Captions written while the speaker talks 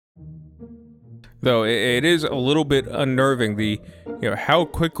Though it is a little bit unnerving, how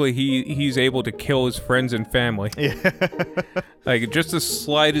quickly he's able to kill his friends and family. Yeah. Like, just the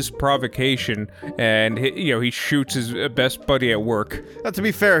slightest provocation, and he shoots his best buddy at work. Now, to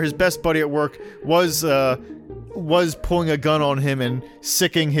be fair, his best buddy at work was pulling a gun on him and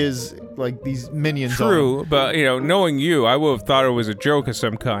sicking his, these minions on him. True, but, knowing you, I would have thought it was a joke of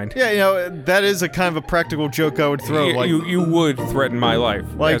some kind. Yeah, that is a kind of a practical joke I would throw. You would threaten my life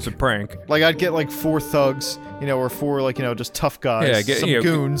as a prank. I'd get, 4 thugs, or 4, just tough guys, some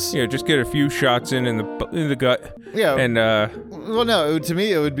goons. Just get a few shots in the gut. Yeah. And, well, no, to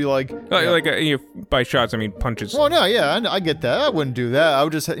me, it would be by shots, I mean punches. Well, no, yeah, I get that. I wouldn't do that. I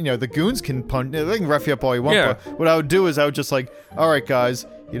would just, the goons can punch. They can rough you up all you want, but what I would do is I would just, all right, guys,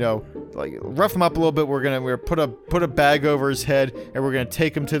 rough him up a little bit. We're gonna put a bag over his head, and we're gonna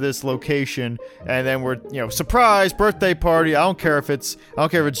take him to this location, and then we're, surprise birthday party. I don't care if it's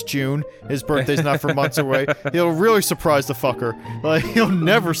June. His birthday's not for months away. He'll really surprise the fucker. He'll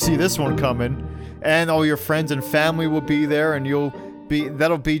never see this one coming, and all your friends and family will be there, and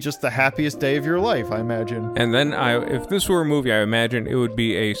that'll be just the happiest day of your life, I imagine. And then if this were a movie, I imagine it would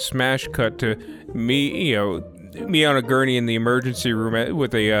be a smash cut to me, me on a gurney in the emergency room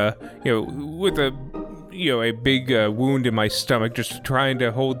with a big wound in my stomach, just trying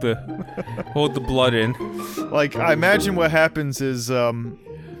to hold the blood in. I imagine what happens is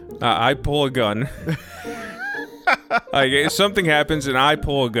I pull a gun. Something happens and I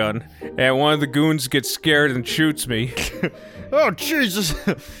pull a gun, and one of the goons gets scared and shoots me. Oh Jesus!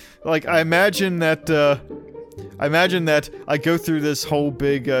 I imagine that I go through this whole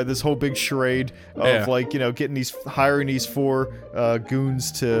big charade of hiring these 4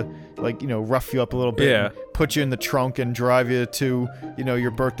 goons to rough you up a little bit, and put you in the trunk and drive you to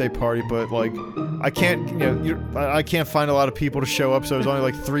your birthday party. But I can't find a lot of people to show up, so there's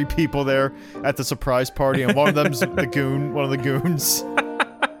only 3 people there at the surprise party, and one of them's one of the goons.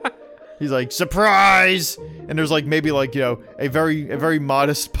 He's like, surprise! And there's maybe a very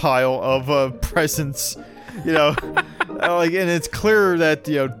modest pile of presents, and it's clear that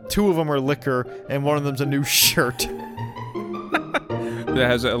 2 of them are liquor and one of them's a new shirt that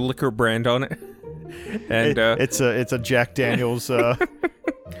has a liquor brand on it, and it's a Jack Daniels.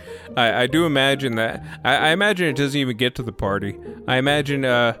 I do imagine that. I imagine it doesn't even get to the party. I imagine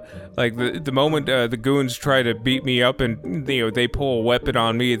the moment the goons try to beat me up and they pull a weapon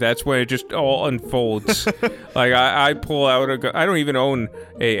on me, that's when it just all unfolds. I pull out a gun. I don't even own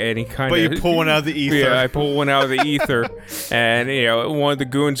any kind of. But you pull one out of the ether. Yeah, I pull one out of the ether, and one of the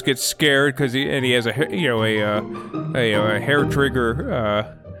goons gets scared because he has a hair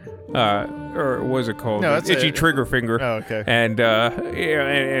trigger. Or what is it called? No, that's itchy trigger finger. Oh, okay. And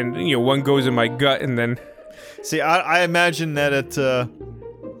one goes in my gut, and then. See, I imagine that it.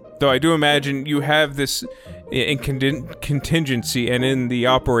 Though I do imagine you have this in contingency, and in the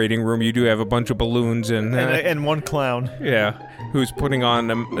operating room you do have a bunch of balloons and one clown. Yeah, who's putting on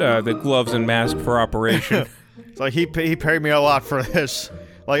the gloves and mask for operation. It's he paid me a lot for this.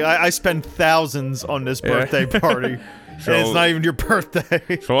 I spend thousands on this birthday party. So, and it's not even your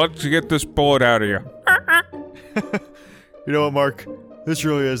birthday. So let's get this bullet out of you. You know what, Mark? This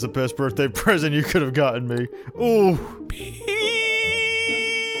really is the best birthday present you could have gotten me. Ooh.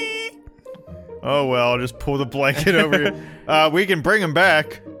 Oh well, I'll just pull the blanket over you. We can bring him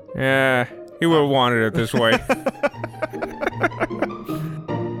back. Yeah, he would have wanted it this way.